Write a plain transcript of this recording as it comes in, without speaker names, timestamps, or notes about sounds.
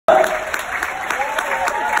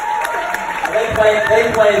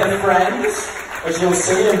they play the friends, as you'll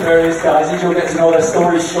see in various guises. You'll get to know their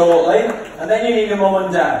stories shortly. And then you need a mum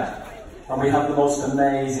and dad. And we have the most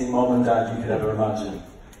amazing mum and dad you could ever imagine.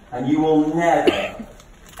 And you will never,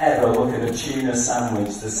 ever look at a tuna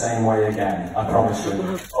sandwich the same way again, I promise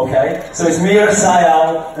you. Okay? So it's Mira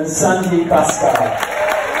Sayal and Sanjeev Pascal.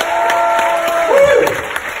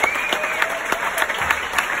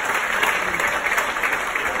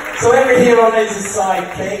 So every hero needs a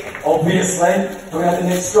sidekick, obviously. We had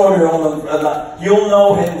an extraordinary one of that. You'll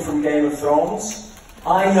know him from Game of Thrones.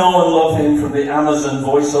 I know and love him from the Amazon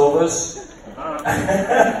voiceovers.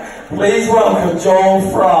 Please welcome Joel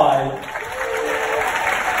Fry.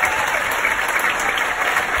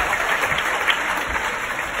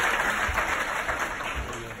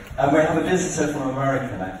 And we have a visitor from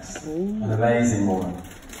America next. An amazing woman.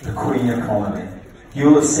 The Queen of Comedy. You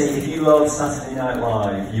will see, if you love Saturday Night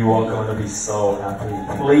Live, you are going to be so happy.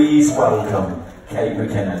 Please welcome Kate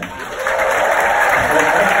McKinnon.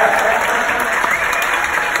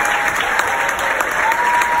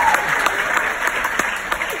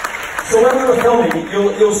 So when we were filming,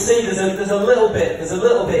 you'll see there's a little bit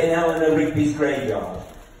in Eleanor Rigby's graveyard.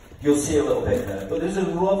 You'll see a little bit there, but there's a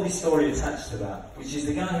lovely story attached to that, which is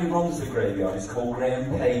the guy who runs the graveyard is called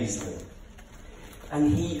Graham Paisley, and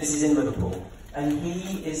this is in Liverpool. And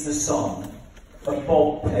he is the son of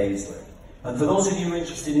Bob Paisley. And for those of you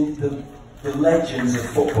interested in the legends of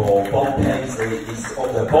football, Bob Paisley is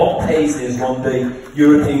up there. Bob Paisley has won the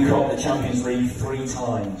European Cup, the Champions League 3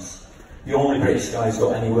 times. The only British guy who's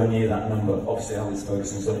got anywhere near that number. Obviously, Alex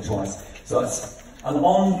Ferguson's done it twice. So that's, and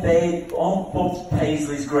on Bob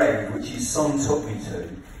Paisley's grave, which his son took me to,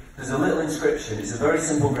 there's a little inscription. It's a very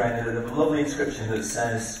simple grave, and a lovely inscription that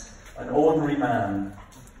says, "An ordinary man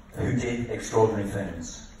who did extraordinary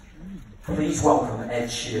things." Please welcome Ed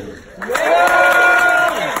Sheeran. The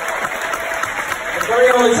very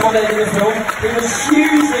early time in the film, he was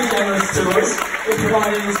hugely generous to us in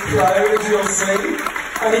providing his crowd, as you'll see.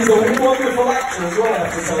 And he's a wonderful actor as well, I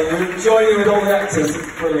have to tell you, joining with all the actors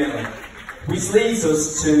brilliantly. Which leads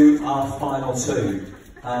us to our final two.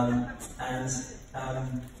 I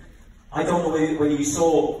don't know whether you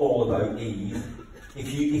saw All About Eve.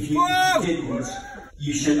 If you didn't,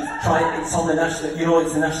 you should try it. It's on the national,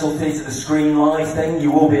 it's the National Theatre, the Screen Live thing.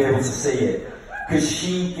 You will be able to see it. Because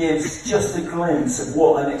she gives just a glimpse of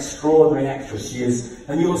what an extraordinary actress she is.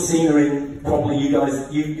 And you'll have seen her in, probably you guys,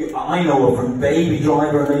 I know her from Baby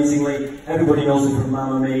Driver amazingly. Everybody knows her from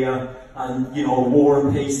Mamma Mia. And, War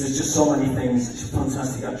and Peace. There's just so many things. She's a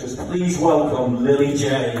fantastic actress. Please welcome Lily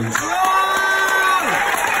James.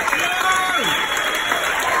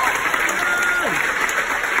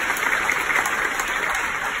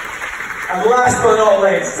 And last but not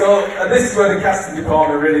least, this is where the casting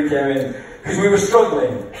department really came in, because we were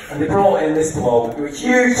struggling, and they brought in this bloke, who was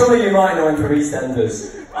huge. Some of you might know him from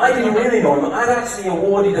EastEnders. I didn't really know him. I'd actually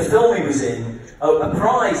awarded the film he was in a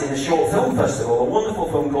prize in a short film festival, a wonderful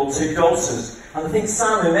film called Two Doses. And I think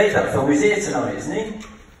Sam, who made that film, is here tonight, isn't he?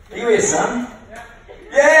 Are you here, Sam?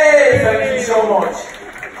 Yay! Thank you so much.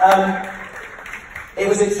 It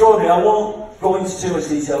was extraordinary. I won't go into too much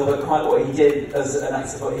detail about quite what he did as an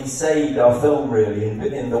actor, but he saved our film really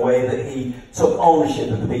in the way that he took ownership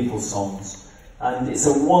of the Beatles songs. And it's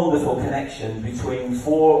a wonderful connection between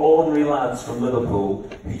 4 ordinary lads from Liverpool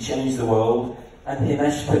who changed the world, and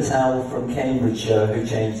Himesh Patel from Cambridgeshire who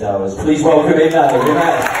changed ours. Please welcome him now,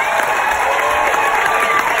 Himesh.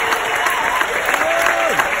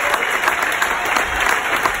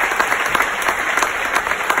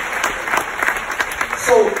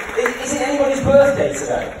 So, is it anybody's birthday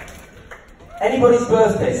today? Anybody's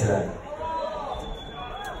birthday today?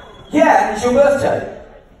 Yeah, it's your birthday.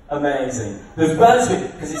 Amazing. There's bands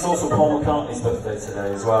because it's also Paul McCartney's birthday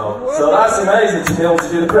today as well. So that's amazing to be able to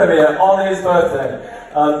do the premiere on his birthday.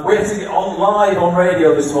 We had to get on live on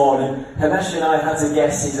radio this morning. Himesh and I had to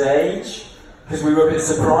guess his age because we were a bit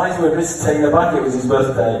surprised. We were a bit taken aback it was his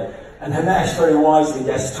birthday. And Himesh very wisely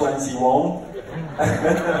guessed 21.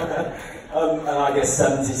 And I guess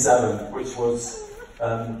 77, which was,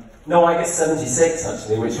 no, I guess 76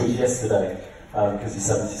 actually, which was yesterday, because he's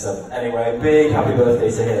 77. Anyway, a big happy birthday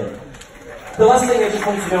to him. The last thing I just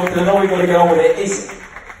wanted to know, because I know we've got to get on with it,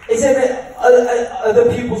 are the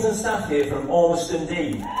pupils and staff here from Ormiston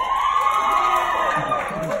Dean?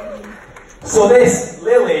 So this,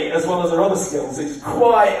 Lily, as well as her other skills, is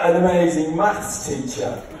quite an amazing maths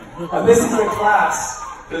teacher. And this is the class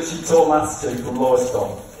that she taught maths to from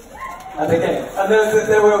Lowestoft. And again,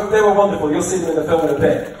 they were wonderful. You'll see them in the film in a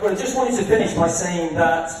bit. But I just wanted to finish by saying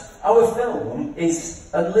that our film is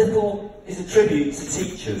a tribute to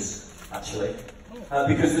teachers, actually.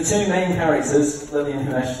 because the two main characters, Lily and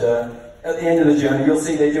Huneshta, at the end of the journey, you'll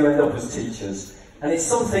see they do end up as teachers. And it's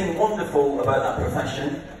something wonderful about that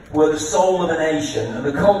profession, where the soul of a nation and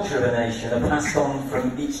the culture of a nation are passed on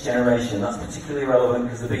from each generation. That's particularly relevant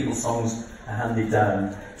because the Beatles songs are handed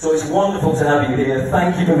down. So it's wonderful to have you here.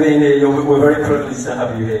 Thank you for being here. We're very privileged to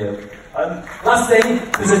have you here. Last thing,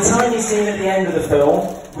 there's a tiny scene at the end of the film,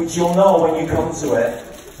 which you'll know when you come to it.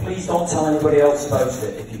 Please don't tell anybody else about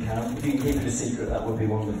it if you can. If you can keep it a secret, that would be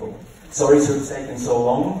wonderful. Sorry to have taken so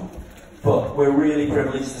long, but we're really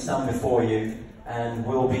privileged to stand before you, and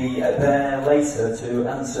we'll be there later to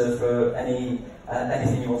answer for anything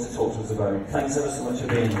you want to talk to us about. Thanks ever so much for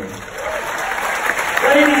being here.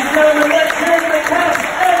 Ladies and gentlemen, let's hear the cast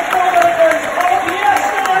and performers of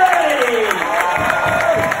Yesterday!